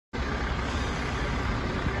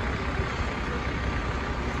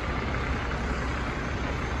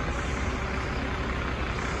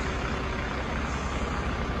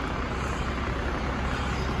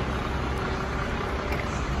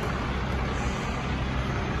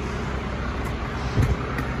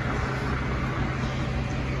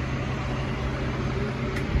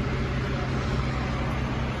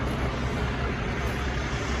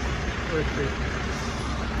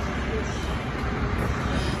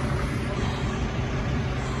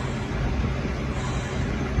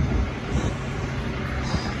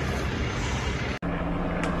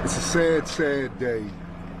sad, sad day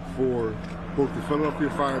for both the Philadelphia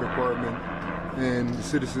Fire Department and the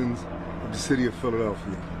citizens of the city of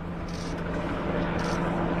Philadelphia.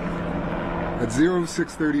 At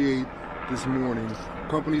 06:38 this morning,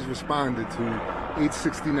 companies responded to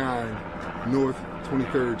 869 North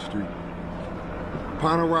 23rd Street.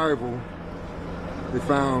 Upon arrival, they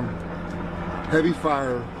found heavy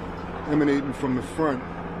fire emanating from the front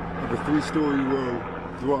of a 3-story row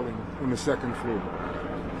dwelling on the 2nd floor.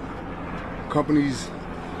 Companies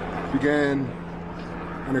began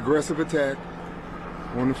an aggressive attack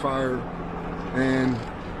on the fire, and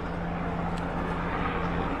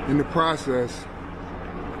in the process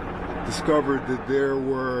discovered that there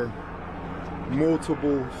were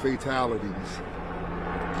multiple fatalities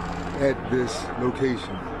at this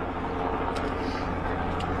location.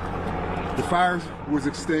 The fire was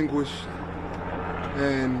extinguished,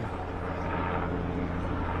 and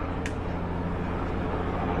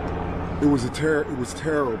it was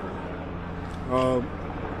terrible.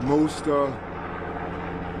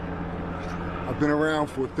 I've been around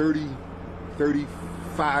for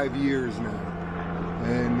 35 years now,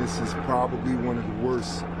 and this is probably one of the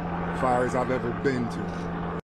worst fires I've ever been to.